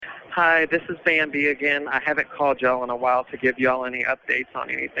Hi, this is Bambi again. I haven't called y'all in a while to give y'all any updates on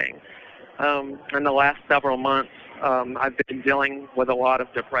anything. In the last several months, I've been dealing with a lot of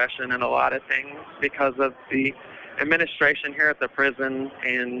depression and a lot of things because of the administration here at the prison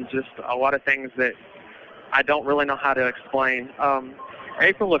and just a lot of things that I don't really know how to explain.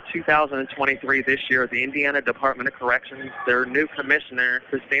 April of 2023 this year, the Indiana Department of Corrections, their new commissioner,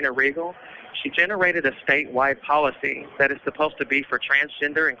 Christina Regal, she generated a statewide policy that is supposed to be for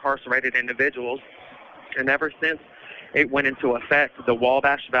transgender incarcerated individuals. And ever since it went into effect, the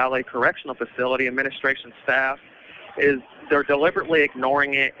Wabash Valley Correctional Facility administration staff they're deliberately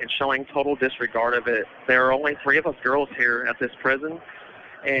ignoring it and showing total disregard of it. There are only 3 of us girls here at this prison,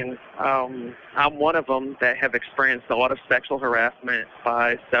 and I'm one of them that have experienced a lot of sexual harassment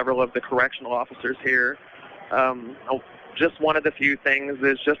by several of the correctional officers here. Just one of the few things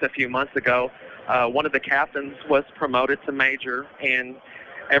is just a few months ago, one of the captains was promoted to major, and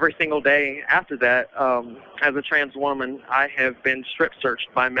every single day after that, as a trans woman, I have been strip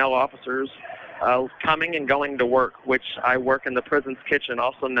searched by male officers coming and going to work, which I work in the prison's kitchen,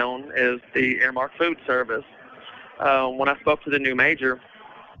 also known as the Airmark Food Service. When I spoke to the new major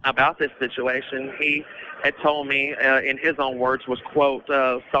about this situation, he had told me, in his own words, was, quote,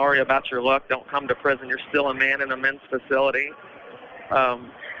 sorry about your luck, don't come to prison, you're still a man in a men's facility.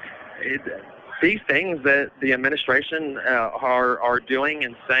 These things that the administration are doing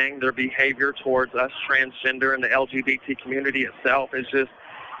and saying, their behavior towards us transgender and the LGBT community itself is just,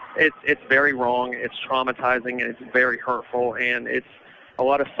 it's very wrong, it's traumatizing, and it's very hurtful, and it's a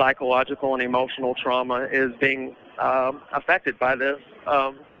lot of psychological and emotional trauma is being affected by this.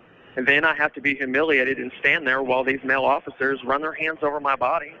 And then I have to be humiliated and stand there while these male officers run their hands over my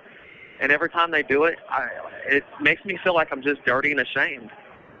body. And every time they do it, it makes me feel like I'm just dirty and ashamed.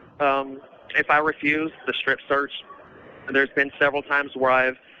 If I refuse the strip search, there's been several times where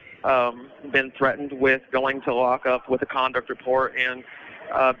I've been threatened with going to lockup with a conduct report and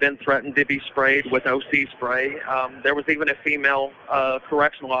been threatened to be sprayed with OC spray. There was even a female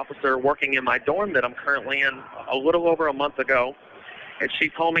correctional officer working in my dorm that I'm currently in a little over a month ago. And she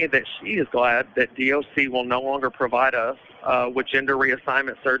told me that she is glad that DOC will no longer provide us with gender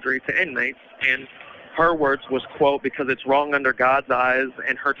reassignment surgery to inmates. And her words was, quote, because it's wrong under God's eyes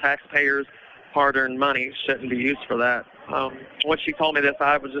and her taxpayers' hard-earned money shouldn't be used for that. When she told me this,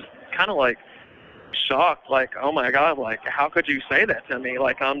 I was just kind of like shocked, like, oh my God, like, how could you say that to me?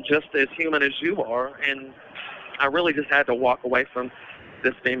 Like, I'm just as human as you are. And I really just had to walk away from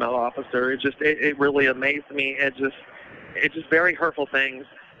this female officer. It really amazed me. It's just very hurtful things.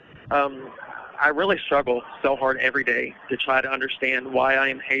 I really struggle so hard every day to try to understand why I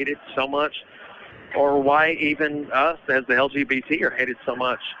am hated so much, or why even us as the LGBT are hated so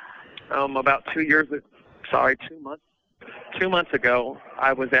much. About 2 months ago,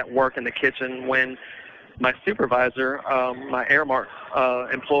 I was at work in the kitchen when my supervisor, my Airmark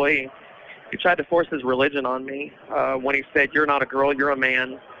employee, he tried to force his religion on me when he said, you're not a girl, you're a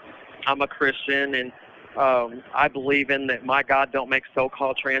man. I'm a Christian, and I believe in that my God don't make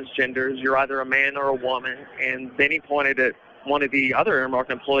so-called transgenders. You're either a man or a woman. And then he pointed at one of the other Airmark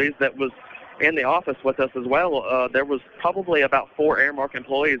employees that was in the office with us as well. There was probably about 4 Airmark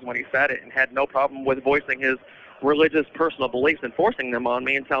employees when he said it, and had no problem with voicing his religious personal beliefs and forcing them on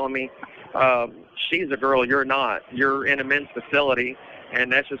me and telling me, she's a girl, you're not. You're in a men's facility,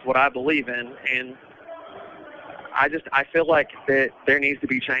 and that's just what I believe in. And I feel like that there needs to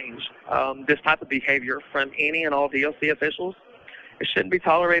be change. This type of behavior from any and all DOC officials, it shouldn't be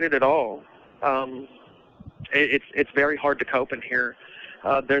tolerated at all. It's very hard to cope in here.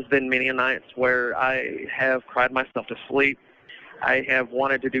 There's been many nights where I have cried myself to sleep. I have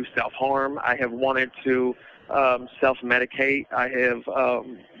wanted to do self-harm. I have wanted to self-medicate. I have,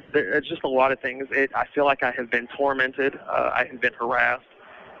 there's just a lot of things. I feel like I have been tormented. I have been harassed.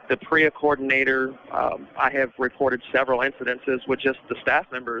 The PREA coordinator, I have reported several incidences with just the staff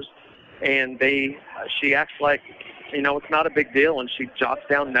members, and she acts like, it's not a big deal, and she jots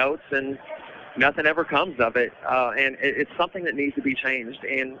down notes, and nothing ever comes of it. And it's something that needs to be changed.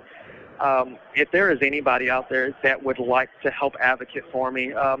 And if there is anybody out there that would like to help advocate for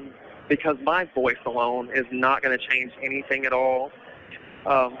me, because my voice alone is not going to change anything at all.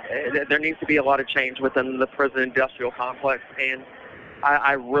 There needs to be a lot of change within the prison industrial complex, and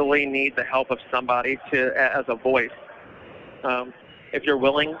I really need the help of somebody as a voice. If you're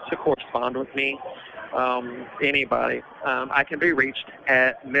willing to correspond with me, anybody, I can be reached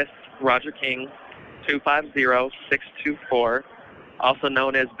at Miss Roger King, 250-624, also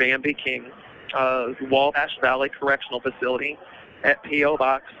known as Bambi King, Wabash Valley Correctional Facility at P.O.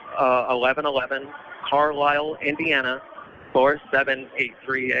 Box 1111, Carlisle, Indiana,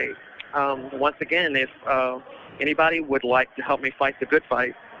 47838. Once again, if anybody would like to help me fight the good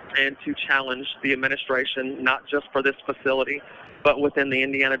fight and to challenge the administration, not just for this facility, but within the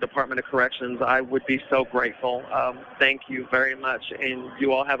Indiana Department of Corrections, I would be so grateful. Thank you very much, and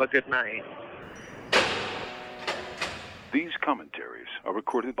you all have a good night. These commentaries are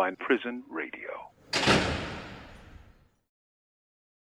recorded by Prison Radio.